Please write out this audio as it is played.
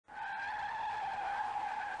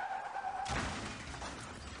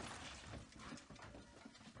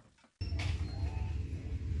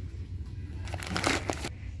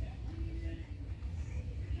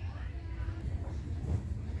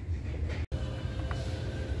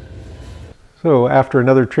So after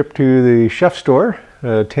another trip to the chef store,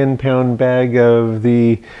 a 10-pound bag of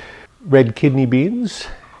the red kidney beans,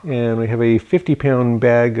 and we have a 50-pound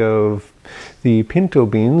bag of the pinto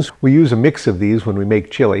beans. We use a mix of these when we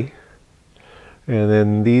make chili. And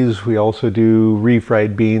then these we also do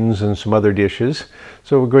refried beans and some other dishes.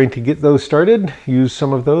 So we're going to get those started, use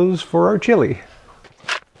some of those for our chili.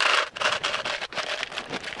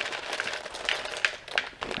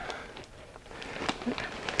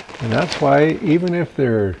 And that's why even if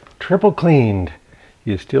they're triple cleaned,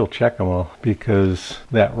 you still check them all, because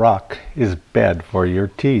that rock is bad for your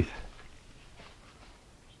teeth.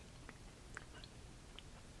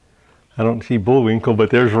 I don't see Bullwinkle,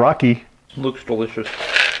 but there's Rocky. Looks delicious.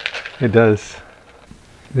 It does.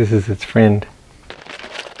 This is its friend.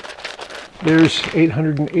 There's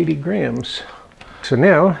 880 grams. So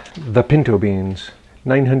now, the pinto beans.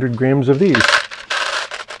 900 grams of these.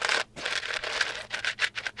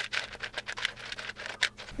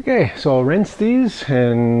 Okay, so I'll rinse these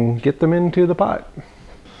and get them into the pot.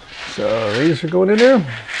 So these are going in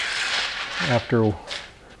there. After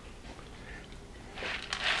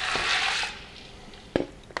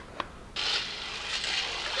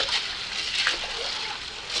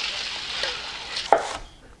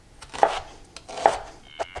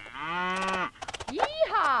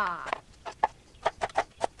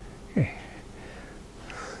okay,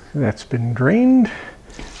 that's been drained.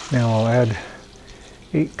 Now I'll add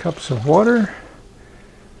 8 cups of water.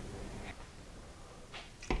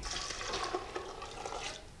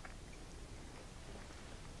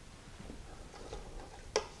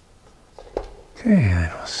 Okay,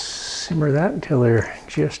 and I'll simmer that until they're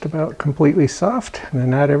just about completely soft, and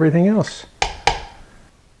then add everything else.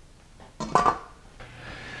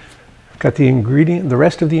 Got the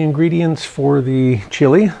rest of the ingredients for the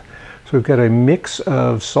chili. So we've got a mix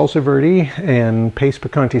of salsa verde and paste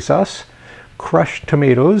picante sauce, crushed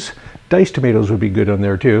tomatoes. Diced tomatoes would be good on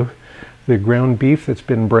there too. The ground beef that's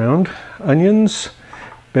been browned, onions,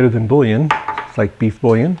 better than bouillon, it's like beef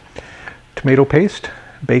bouillon, tomato paste,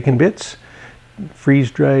 bacon bits,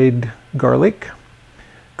 freeze-dried garlic,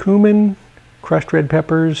 cumin, crushed red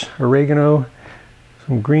peppers, oregano,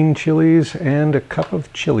 some green chilies, and a cup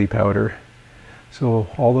of chili powder. So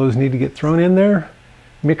all those need to get thrown in there,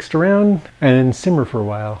 mixed around, and simmer for a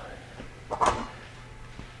while.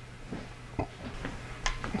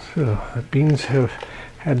 So the beans have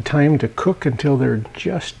had time to cook until they're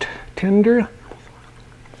just tender.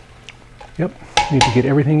 Yep, need to get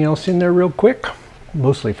everything else in there real quick,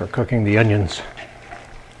 mostly for cooking the onions.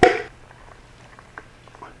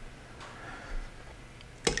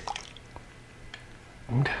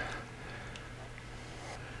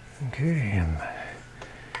 Okay, and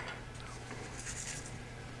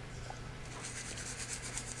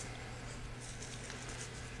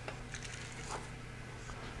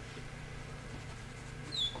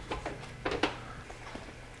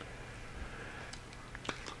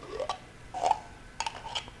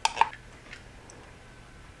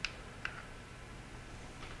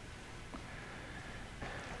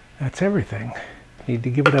that's everything. Need to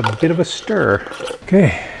give it a bit of a stir.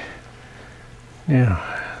 Okay, now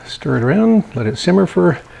stir it around, let it simmer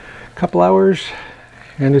for a couple hours,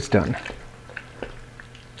 and it's done.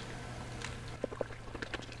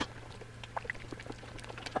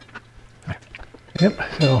 Yep,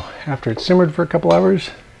 so after it's simmered for a couple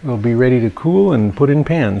hours, we'll be ready to cool and put in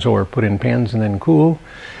pans, or put in pans and then cool,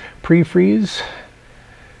 pre-freeze,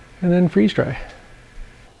 and then freeze dry.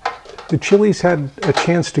 The chili's had a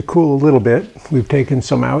chance to cool a little bit. We've taken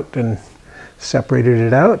some out and separated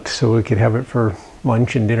it out so we could have it for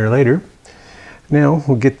lunch and dinner later. Now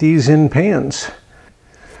we'll get these in pans.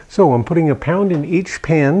 So I'm putting 1 pound in each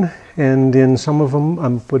pan, and in some of them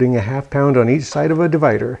I'm putting 1/2 pound on each side of a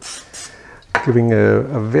divider, giving a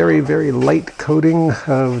very, very light coating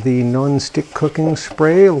of the non-stick cooking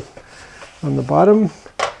spray on the bottom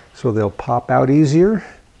so they'll pop out easier.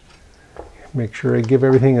 Make sure I give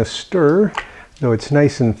everything a stir, though it's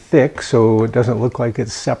nice and thick so it doesn't look like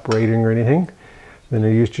it's separating or anything. Then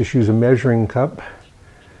I just use a measuring cup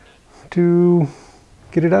to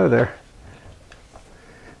get it out of there.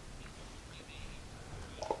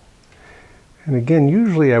 And again,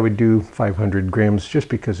 usually I would do 500 grams just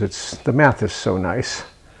because the math is so nice.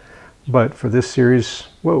 But for this series,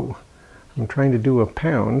 whoa, I'm trying to do 1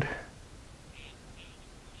 pound.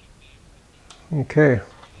 Okay,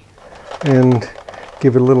 and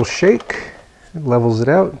give it a little shake, it levels it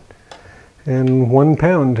out, and 1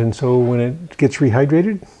 pound. And so when it gets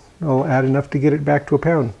rehydrated, I'll add enough to get it back to 1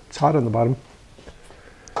 pound. It's hot on the bottom.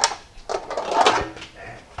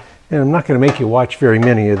 And I'm not going to make you watch very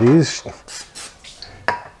many of these.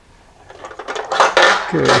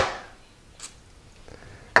 Okay.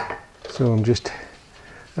 So I'm just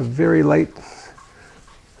a very light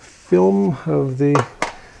film of the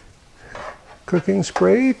cooking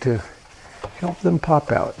spray to help them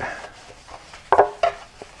pop out.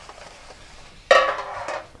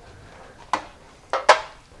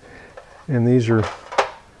 And these are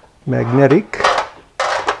magnetic.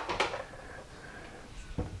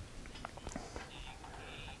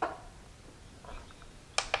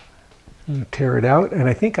 Tear it out, and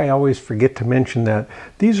I think I always forget to mention that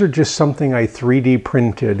these are just something I 3D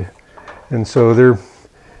printed, and so they're,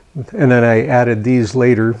 and then I added these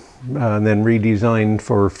later and then redesigned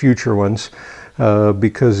for future ones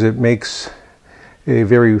because it makes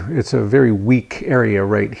it's a very weak area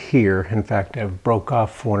right here. In fact, I've broke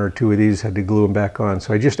off one or two of these, had to glue them back on,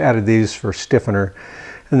 so I just added these for stiffener,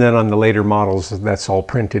 and then on the later models that's all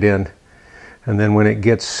printed in. And then when it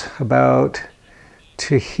gets about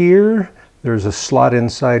to here, there's a slot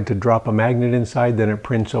inside to drop a magnet inside, then it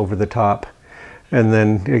prints over the top, and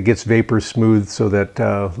then it gets vapor smooth so that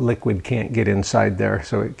liquid can't get inside there,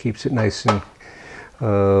 so it keeps it nice and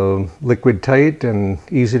liquid tight and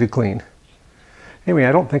easy to clean. Anyway,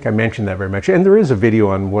 I don't think I mentioned that very much, and there is a video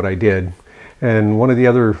on what I did, and one of the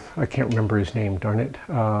other, I can't remember his name, darn it,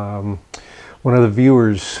 one of the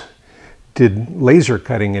viewers did laser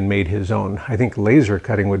cutting and made his own. I think laser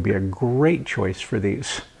cutting would be a great choice for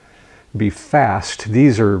these. Be fast.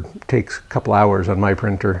 These takes a couple hours on my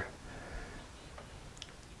printer.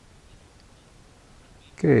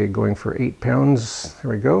 Okay, going for 8 pounds.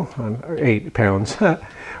 There we go. 8 pounds.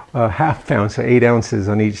 Half pound, so 8 ounces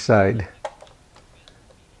on each side.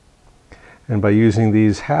 And by using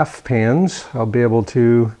these half pans, I'll be able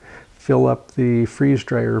to fill up the freeze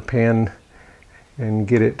dryer pan and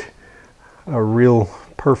get it a real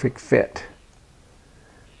perfect fit.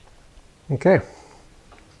 Okay.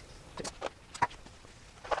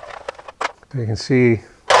 You can see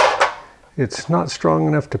it's not strong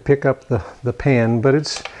enough to pick up the pan, but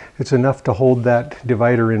it's enough to hold that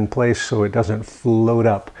divider in place so it doesn't float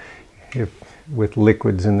up with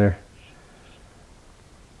liquids in there.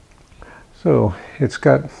 So it's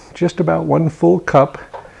got just about 1 full cup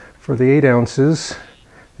for the 8 ounces.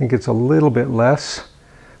 I think it's a little bit less.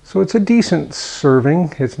 So it's a decent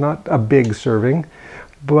serving. It's not a big serving,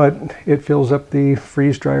 but it fills up the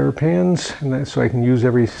freeze dryer pans, and so I can use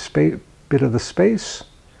every bit of the space,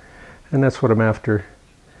 and that's what I'm after.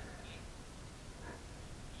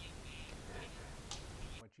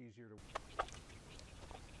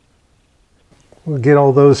 We'll get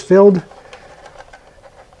all those filled,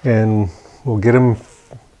 and we'll get them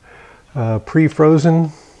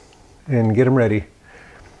pre-frozen and get them ready.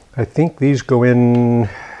 I think these go in,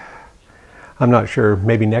 I'm not sure,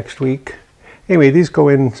 maybe next week. Anyway, these go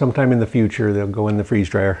in sometime in the future. They'll go in the freeze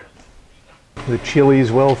dryer. The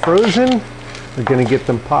chili's well frozen. We're going to get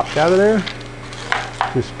them popped out of there.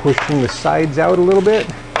 Just pushing the sides out a little bit.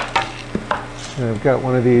 And I've got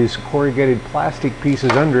one of these corrugated plastic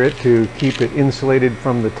pieces under it to keep it insulated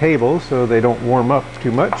from the table so they don't warm up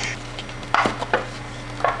too much.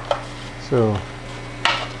 So,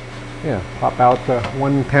 yeah, pop out the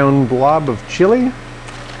 1 pound blob of chili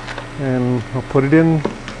and I'll put it in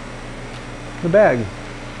the bag.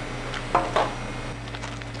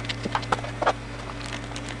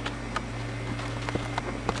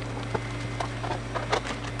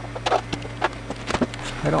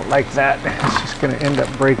 I don't like that. It's just going to end up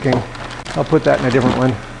breaking. I'll put that in a different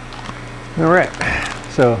one. All right,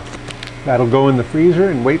 so that'll go in the freezer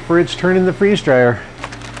and wait for its turn in the freeze dryer.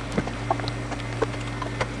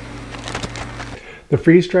 The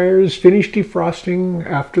freeze dryer is finished defrosting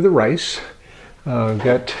after the rice.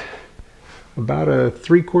 Got about a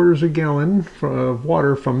 3/4 gallon of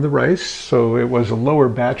water from the rice, so it was a lower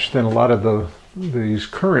batch than a lot of these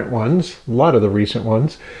current ones, a lot of the recent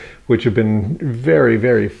ones, which have been very,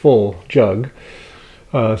 very full jug.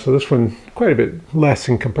 So this one quite a bit less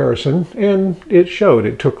in comparison, and it showed.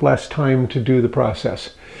 It took less time to do the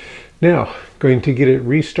process. Now, going to get it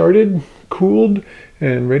restarted, cooled,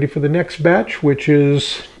 and ready for the next batch, which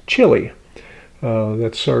is chili.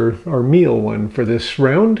 That's our meal one for this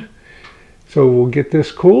round. So we'll get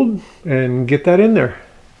this cooled and get that in there.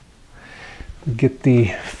 Get the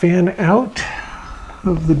fan out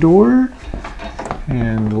of the door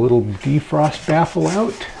and the little defrost baffle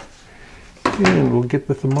out, and we'll get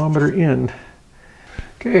the thermometer in.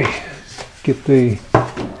 Okay, get the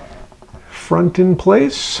front in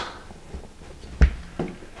place.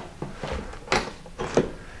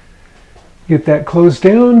 Get that closed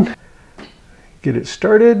down, get it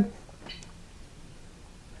started,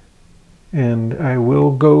 and I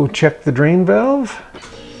will go check the drain valve.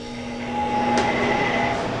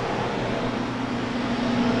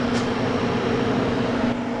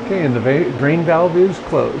 Okay, and the drain valve is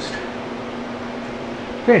closed.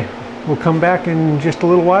 Okay, we'll come back in just a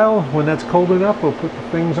little while. When that's cold enough, we'll put the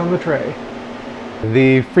things on the tray.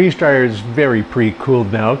 The freeze dryer is very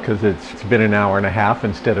pre-cooled now because it's been an hour and a half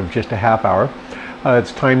instead of just a half hour.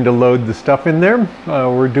 It's time to load the stuff in there.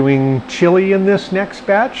 We're doing chili in this next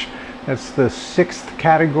batch. That's the 6th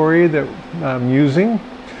category that I'm using.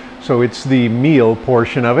 So it's the meal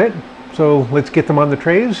portion of it. So let's get them on the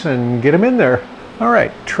trays and get them in there. All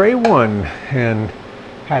right, tray 1, and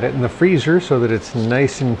had it in the freezer so that it's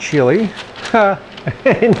nice and chilly.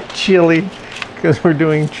 And chilly, because we're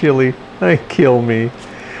doing chili. Kill me.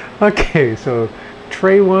 Okay, so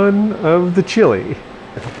tray 1 of the chili.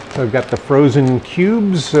 So I've got the frozen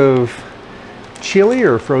cubes of chili,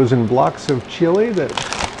 or frozen blocks of chili that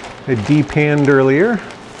I de-panned earlier.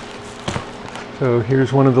 So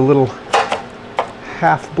here's one of the little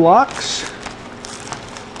half blocks.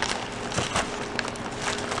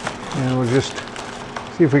 And we'll just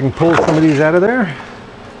see if we can pull some of these out of there.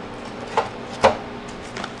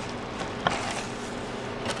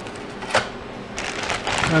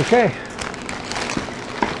 Okay.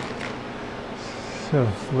 So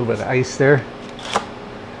a little bit of ice there.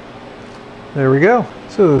 There we go.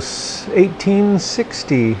 So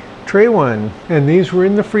 1860, tray 1. And these were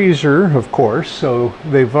in the freezer, of course, so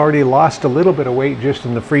they've already lost a little bit of weight just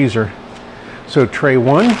in the freezer. So tray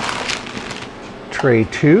 1, tray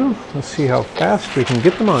 2. Let's see how fast we can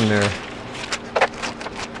get them on there.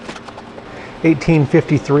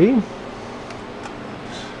 1853.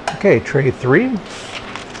 Okay, tray 3.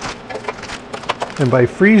 And by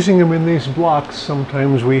freezing them in these blocks,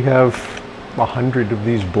 sometimes we have 100 of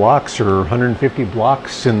these blocks or 150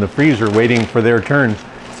 blocks in the freezer waiting for their turn.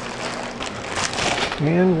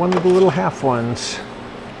 And one of the little half ones.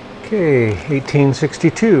 Okay,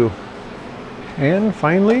 1862. And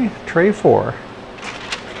finally, tray 4.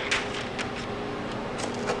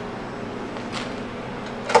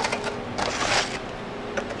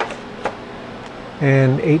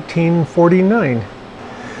 And 1849.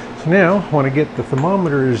 So now I want to get the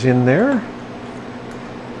thermometers in there,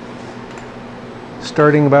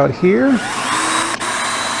 starting about here.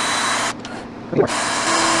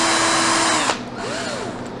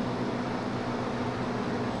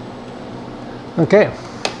 Okay,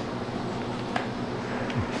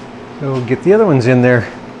 so we'll get the other ones in there.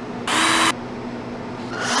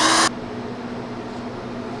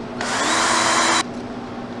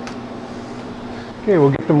 Okay,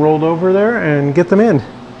 we'll get them rolled over there and get them in.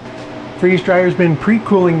 Freeze dryer's been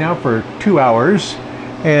pre-cooling now for 2 hours,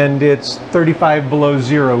 and it's 35 below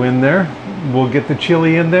zero in there. We'll get the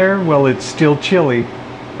chili in there. Well, it's still chilly.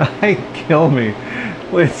 Kill me.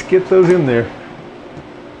 Let's get those in there.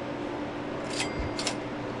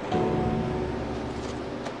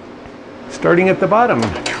 Starting at the bottom,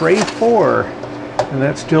 tray 4, and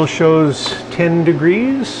that still shows 10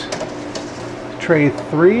 degrees. Tray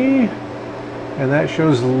 3, and that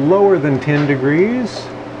shows lower than 10 degrees.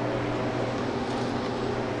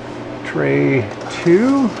 Tray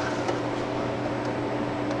 2,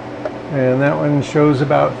 and that one shows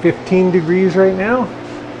about 15 degrees right now,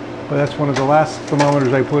 but that's one of the last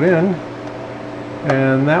thermometers I put in.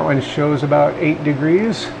 And that one shows about 8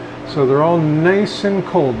 degrees, so they're all nice and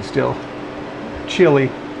cold still.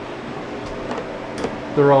 Chilly.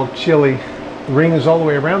 They're all chilly. The ring is all the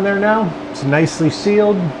way around there now. It's nicely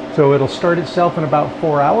sealed, so it'll start itself in about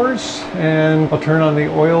 4 hours, and I'll turn on the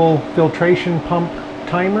oil filtration pump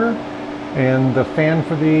timer and the fan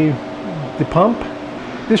for the pump.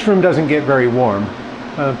 This room doesn't get very warm.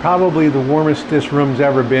 Probably the warmest this room's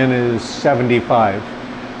ever been is 75.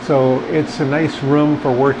 So it's a nice room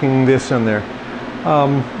for working this in there.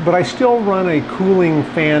 But I still run a cooling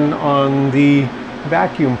fan on the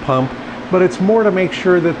vacuum pump, but it's more to make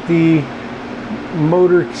sure that the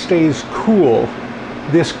motor stays cool.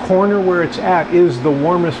 This corner where it's at is the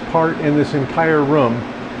warmest part in this entire room,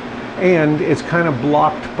 and it's kind of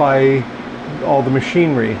blocked by all the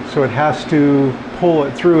machinery, so it has to pull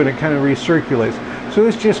it through and it kind of recirculates. So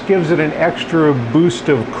this just gives it an extra boost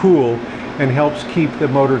of cool and helps keep the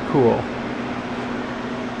motor cool.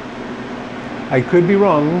 I could be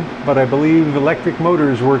wrong, but I believe electric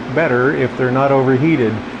motors work better if they're not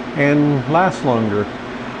overheated and last longer.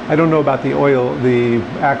 I don't know about the oil, the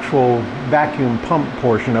actual vacuum pump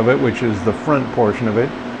portion of it, which is the front portion of it.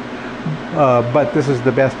 But this is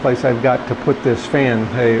the best place I've got to put this fan.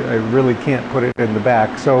 I really can't put it in the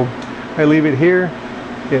back. So I leave it here.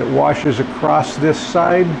 It washes across this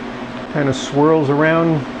side, kind of swirls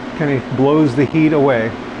around, kind of blows the heat away.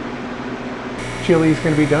 Chili is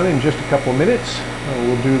going to be done in just a couple minutes.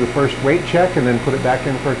 We'll do the first weight check and then put it back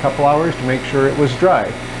in for a couple hours to make sure it was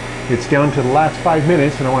dry. It's down to the last 5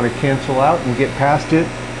 minutes and I want to cancel out and get past it.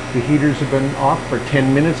 The heaters have been off for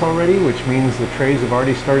 10 minutes already, which means the trays have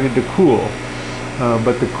already started to cool.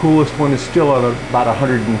 But the coolest one is still at about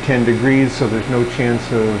 110 degrees, so there's no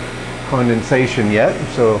chance of condensation yet.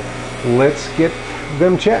 So let's get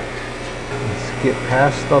them checked. Let's get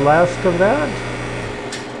past the last of that.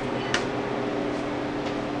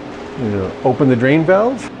 Open the drain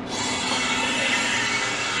valve.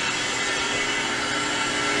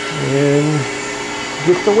 And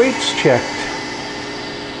get the weights checked.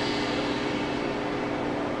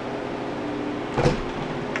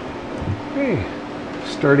 Okay,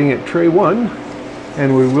 starting at tray 1,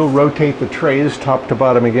 and we will rotate the trays top to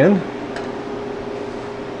bottom again.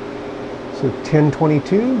 So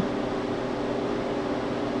 1022.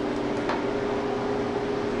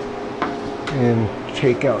 And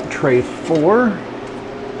take out tray 4.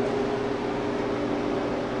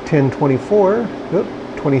 1024.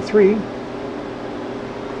 23,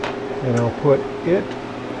 and I'll put it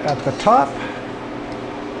at the top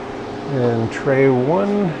and tray 1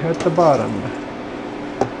 at the bottom.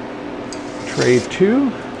 Tray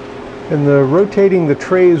 2, and the rotating the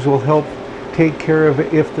trays will help take care of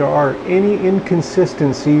if there are any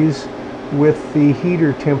inconsistencies with the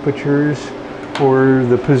heater temperatures or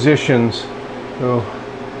the positions. So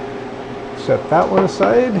set that one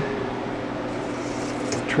aside.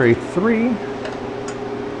 Tray 3.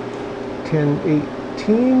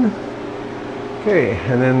 1018. Okay,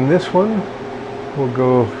 and then this one will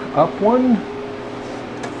go up 1,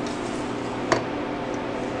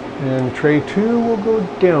 and tray 2 will go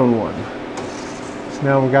down 1. So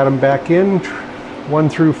now we've got them back in 1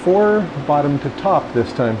 through 4, bottom to top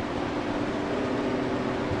this time.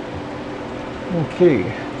 Okay,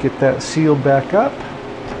 get that sealed back up.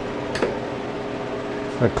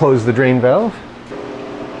 I close the drain valve.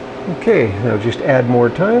 Okay, now just add more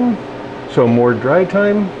time. So more dry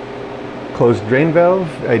time. Close drain valve.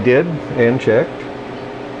 I did and checked.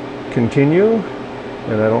 Continue,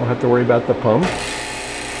 and I don't have to worry about the pump.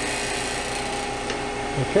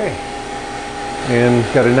 Okay, and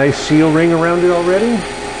got a nice seal ring around it already,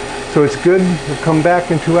 so it's good. We'll come back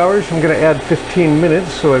in 2 hours. I'm going to add 15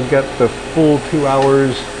 minutes, so I've got the full 2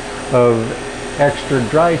 hours of extra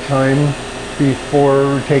dry time before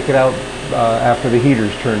we take it out after the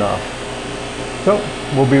heaters turn off. So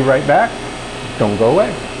we'll be right back. Don't go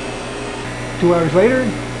away. 2 hours later,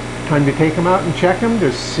 time to take them out and check them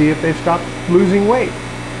to see if they've stopped losing weight.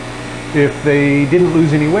 If they didn't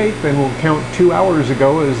lose any weight, then we'll count 2 hours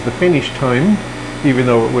ago as the finish time, even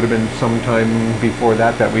though it would have been some time before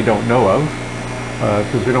that that we don't know of,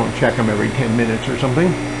 because we don't check them every 10 minutes or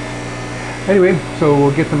something. Anyway, so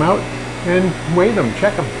we'll get them out and weigh them,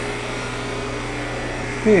 check them.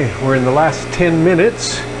 Okay, we're in the last 10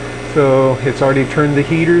 minutes. So it's already turned the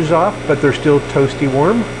heaters off, but they're still toasty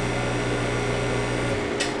warm.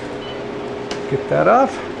 Get that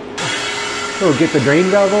off. So get the drain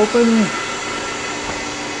valve open.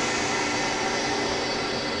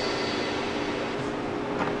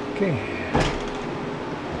 Okay.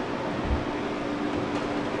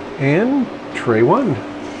 And tray 1.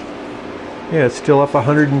 Yeah, it's still up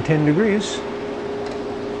 110 degrees.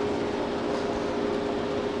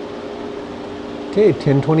 Okay,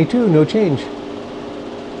 1022, no change.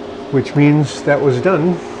 Which means that was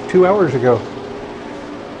done 2 hours ago.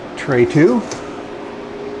 Tray 2.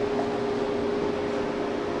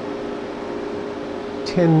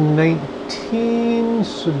 1019,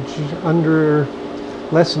 so under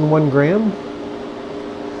less than 1 gram.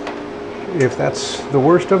 If that's the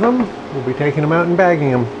worst of them, we'll be taking them out and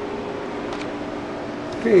bagging them.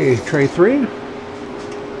 Okay, tray 3.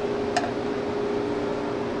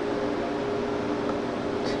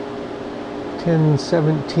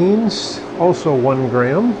 1017, also 1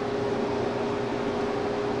 gram.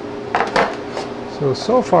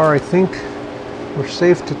 So far I think we're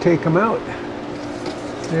safe to take them out.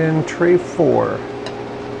 And tray 4.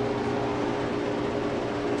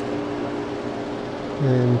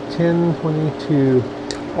 And 1022,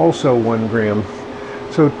 also 1 gram.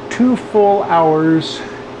 So 2 full hours,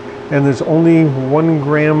 and there's only 1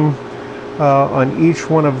 gram on each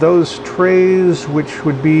one of those trays, which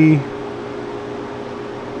would be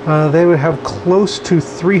they would have close to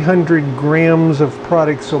 300 grams of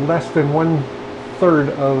product, so less than 1/3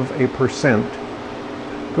 of a percent.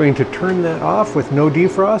 Going to turn that off with no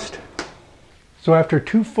defrost. So after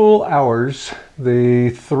 2 full hours, the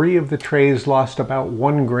 3 of the trays lost about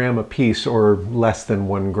 1 gram apiece, or less than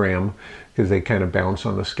 1 gram, because they kind of bounce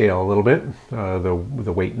on the scale a little bit,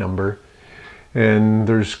 the weight number. And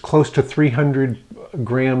there's close to 300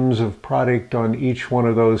 grams of product on each one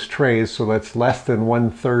of those trays, so that's less than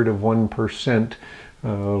 1/3 of 1%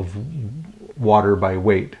 of water by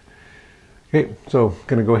weight. Okay, so I'm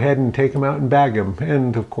going to go ahead and take them out and bag them,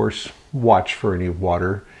 and of course watch for any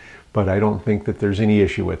water, but I don't think that there's any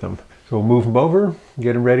issue with them. So we'll move them over,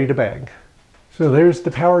 get them ready to bag. So there's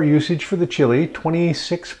the power usage for the chili,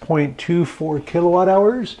 26.24 kilowatt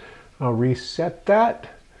hours. I'll reset that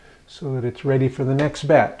so that it's ready for the next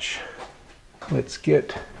batch. Let's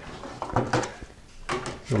get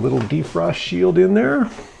the little defrost shield in there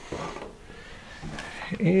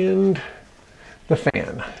and the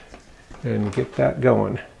fan and get that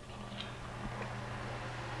going.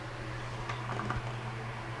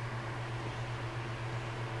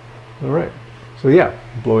 All right, so yeah,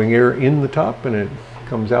 blowing air in the top and it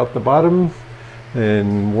comes out the bottom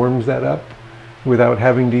and warms that up without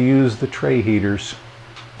having to use the tray heaters.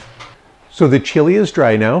 So the chili is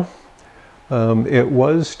dry now. It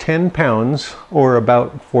was 10 pounds or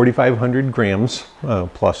about 4,500 grams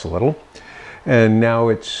plus a little, and now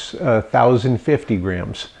it's 1,050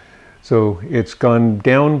 grams. So it's gone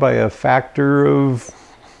down by a factor of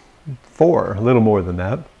 4, a little more than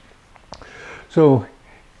that. So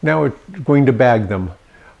now we're going to bag them.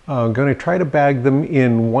 I'm going to try to bag them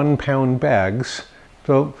in 1-pound bags.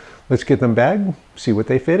 So let's get them bagged, see what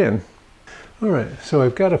they fit in. All right, so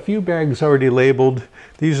I've got a few bags already labeled.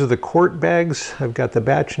 These are the quart bags. I've got the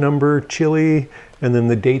batch number, chili, and then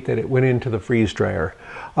the date that it went into the freeze dryer.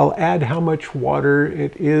 I'll add how much water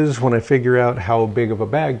it is when I figure out how big of a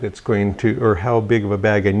bag that's going to, or how big of a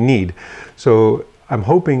bag I need. So I'm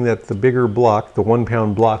hoping that the bigger block, the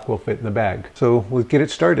 1-pound block, will fit in the bag. So we'll get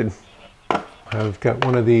it started. I've got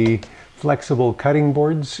one of the flexible cutting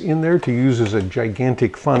boards in there to use as a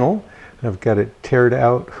gigantic funnel. I've got it teared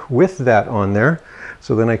out with that on there,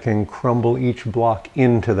 so then I can crumble each block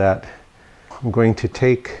into that. I'm going to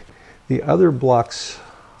take the other blocks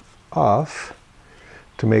off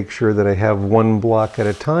to make sure that I have one block at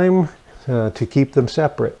a time to keep them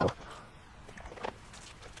separate.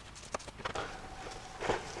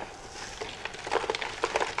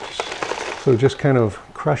 So just kind of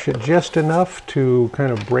crush it just enough to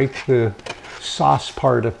kind of break the sauce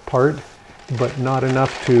part apart, but not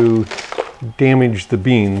enough to damage the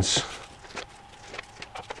beans.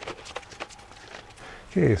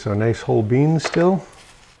 Okay, so nice whole beans still.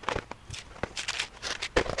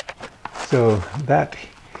 So that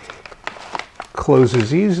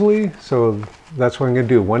closes easily, so that's what I'm going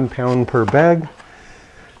to do, 1 pound per bag,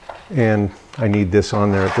 and I need this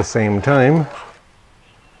on there at the same time.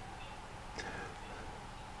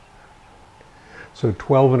 So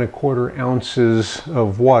 12¼ ounces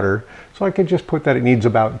of water. So I could just put that it needs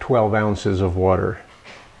about 12 ounces of water.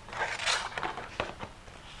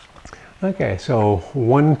 Okay, so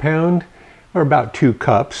 1 pound, or about 2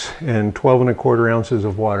 cups, and 12¼ ounces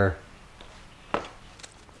of water.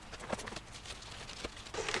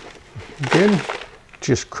 Again,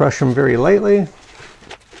 just crush them very lightly.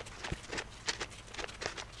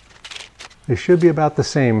 They should be about the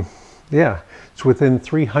same. Yeah, it's within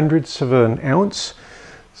 3/100ths of an ounce.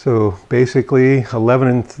 So basically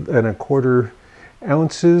 11¼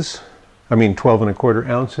 ounces, 12¼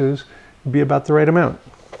 ounces would be about the right amount.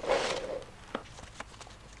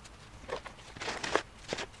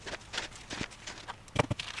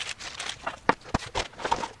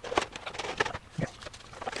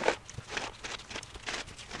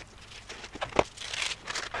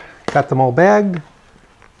 Got them all bagged.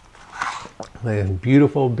 They have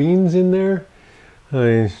beautiful beans in there.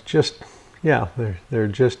 It's just, yeah, they're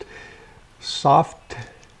just soft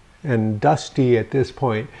and dusty at this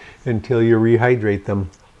point until you rehydrate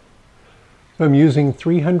them. So I'm using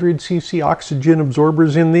 300 cc oxygen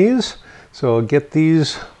absorbers in these. So I'll get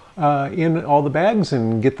these in all the bags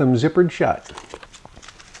and get them zippered shut.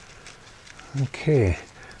 Okay,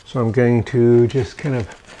 so I'm going to just kind of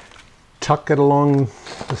tuck it along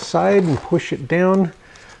the side and push it down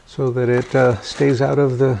so that it stays out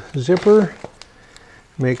of the zipper.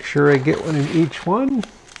 Make sure I get one in each one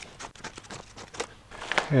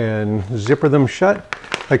and zipper them shut.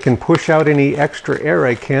 I can push out any extra air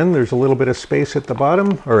I can. There's a little bit of space at the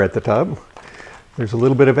bottom, or at the top. There's a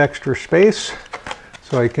little bit of extra space,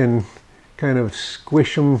 so I can kind of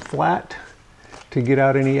squish them flat to get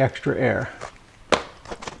out any extra air.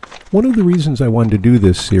 One of the reasons I wanted to do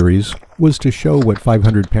this series was to show what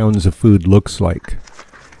 500 pounds of food looks like.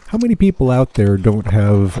 How many people out there don't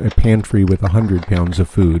have a pantry with 100 pounds of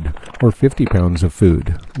food, or 50 pounds of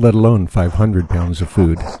food, let alone 500 pounds of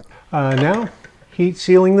food? Now, heat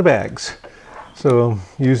sealing the bags. So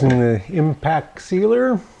using the impact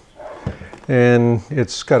sealer, and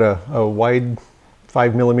it's got a wide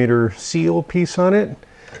 5mm seal piece on it.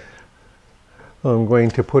 I'm going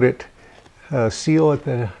to put it seal at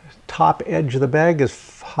the top edge of the bag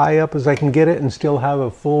as high up as I can get it and still have a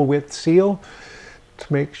full width seal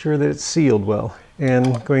to make sure that it's sealed well. And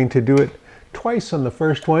I'm going to do it twice on the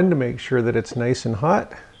first one to make sure that it's nice and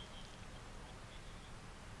hot.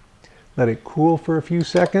 Let it cool for a few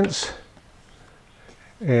seconds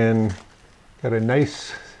and got a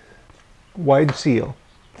nice wide seal.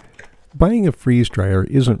 Buying a freeze dryer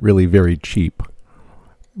isn't really very cheap,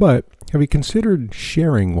 but have you considered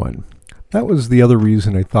sharing one? That was the other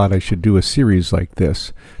reason I thought I should do a series like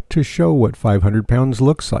this, to show what 500 pounds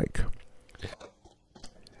looks like.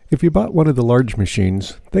 If you bought one of the large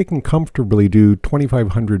machines, they can comfortably do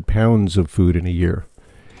 2,500 pounds of food in a year.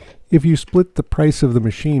 If you split the price of the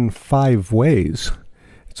machine 5 ways,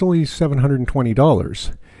 it's only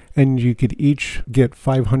 $720, and you could each get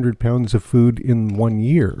 500 pounds of food in 1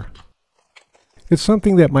 year. It's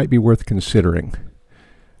something that might be worth considering.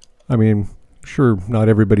 I mean, sure, not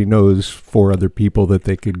everybody knows 4 other people that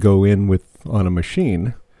they could go in with on a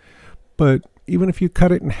machine, but even if you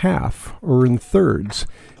cut it in half or in thirds,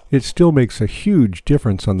 it still makes a huge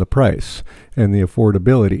difference on the price and the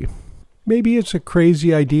affordability. Maybe it's a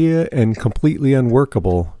crazy idea and completely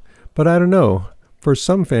unworkable, but I don't know. For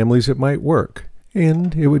some families it might work,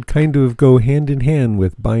 and it would kind of go hand in hand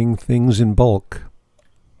with buying things in bulk.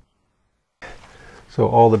 So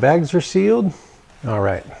all the bags are sealed. All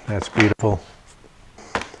right, that's beautiful.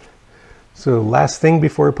 So last thing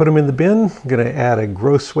before I put them in the bin, I'm going to add a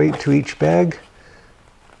gross weight to each bag.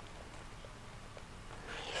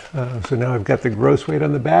 So now I've got the gross weight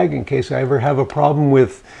on the bag in case I ever have a problem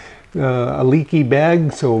with a leaky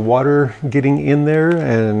bag, so water getting in there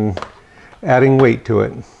and adding weight to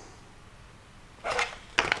it.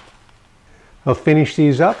 I'll finish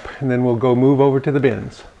these up and then we'll go move over to the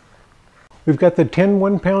bins. We've got the 10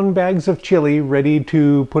 1-pound bags of chili ready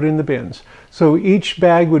to put in the bins. So each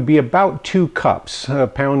bag would be about 2 cups. A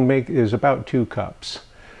pound is about 2 cups.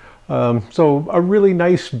 So a really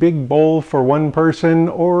nice big bowl for one person,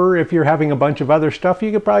 or if you're having a bunch of other stuff,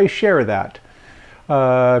 you could probably share that.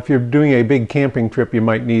 If you're doing a big camping trip, you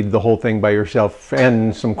might need the whole thing by yourself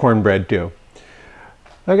and some cornbread too.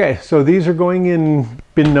 Okay, so these are going in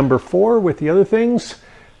bin number 4 with the other things.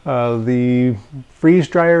 The freeze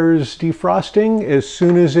dryer's defrosting. As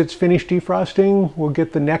soon as it's finished defrosting, we'll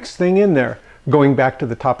get the next thing in there. Going back to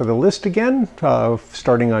the top of the list again,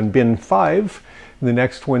 starting on bin 5, the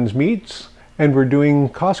next one's meats, and we're doing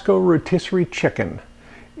Costco rotisserie chicken.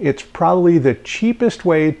 It's probably the cheapest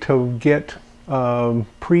way to get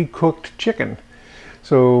pre-cooked chicken.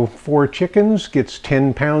 So 4 chickens gets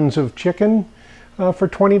 10 pounds of chicken for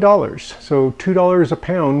 $20. So $2 a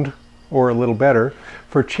pound, or a little better,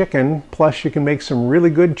 for chicken, plus you can make some really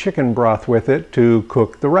good chicken broth with it to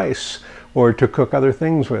cook the rice or to cook other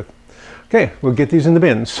things with. Okay, we'll get these in the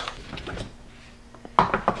bins.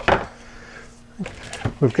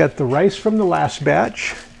 We've got the rice from the last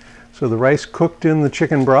batch. So the rice cooked in the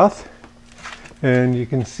chicken broth, and you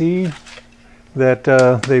can see that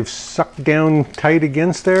they've sucked down tight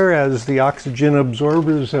against there as the oxygen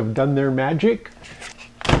absorbers have done their magic.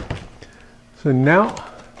 So now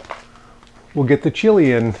we'll get the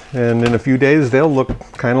chili in, and in a few days they'll look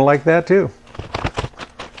kind of like that too.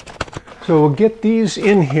 So we'll get these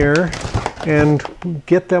in here and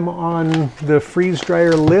get them on the freeze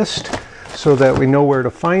dryer list so that we know where to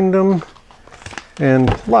find them. And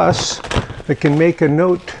plus, I can make a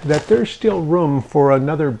note that there's still room for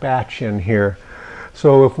another batch in here.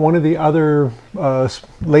 So if one of the other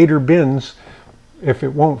later bins, if it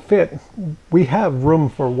won't fit, we have room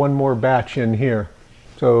for one more batch in here.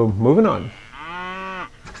 So moving on.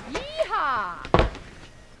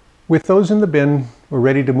 With those in the bin, we're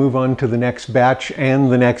ready to move on to the next batch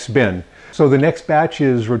and the next bin. So the next batch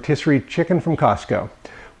is rotisserie chicken from Costco.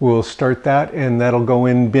 We'll start that, and that'll go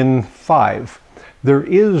in bin 5. There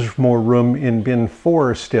is more room in bin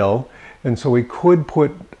 4 still, and so we could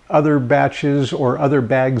put other batches or other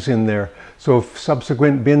bags in there. So if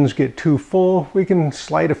subsequent bins get too full, we can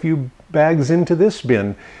slide a few bags into this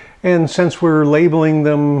bin. And since we're labeling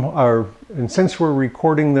them, and since we're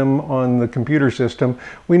recording them on the computer system,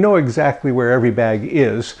 we know exactly where every bag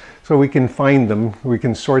is, so we can find them. We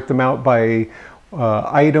can sort them out by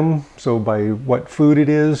item, so by what food it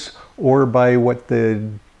is, or by what the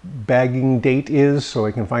bagging date is, so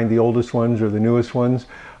I can find the oldest ones or the newest ones,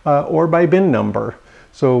 or by bin number.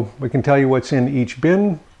 So we can tell you what's in each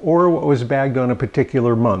bin, or what was bagged on a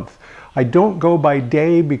particular month. I don't go by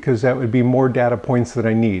day because that would be more data points that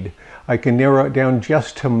I need. I can narrow it down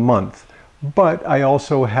just to month, but I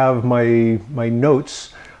also have my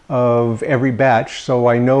notes of every batch, so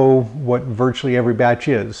I know what virtually every batch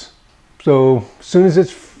is. So as soon as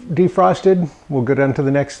it's defrosted, we'll go down to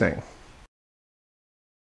the next thing.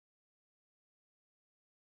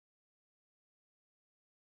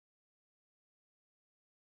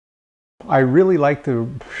 I really like the,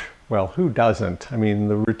 well, who doesn't? I mean,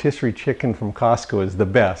 the rotisserie chicken from Costco is the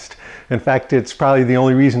best. In fact, it's probably the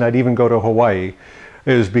only reason I'd even go to Hawaii,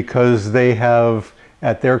 is because they have,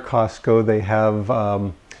 at their Costco, they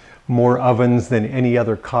have more ovens than any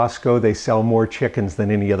other Costco. They sell more chickens than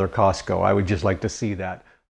any other Costco. I would just like to see that.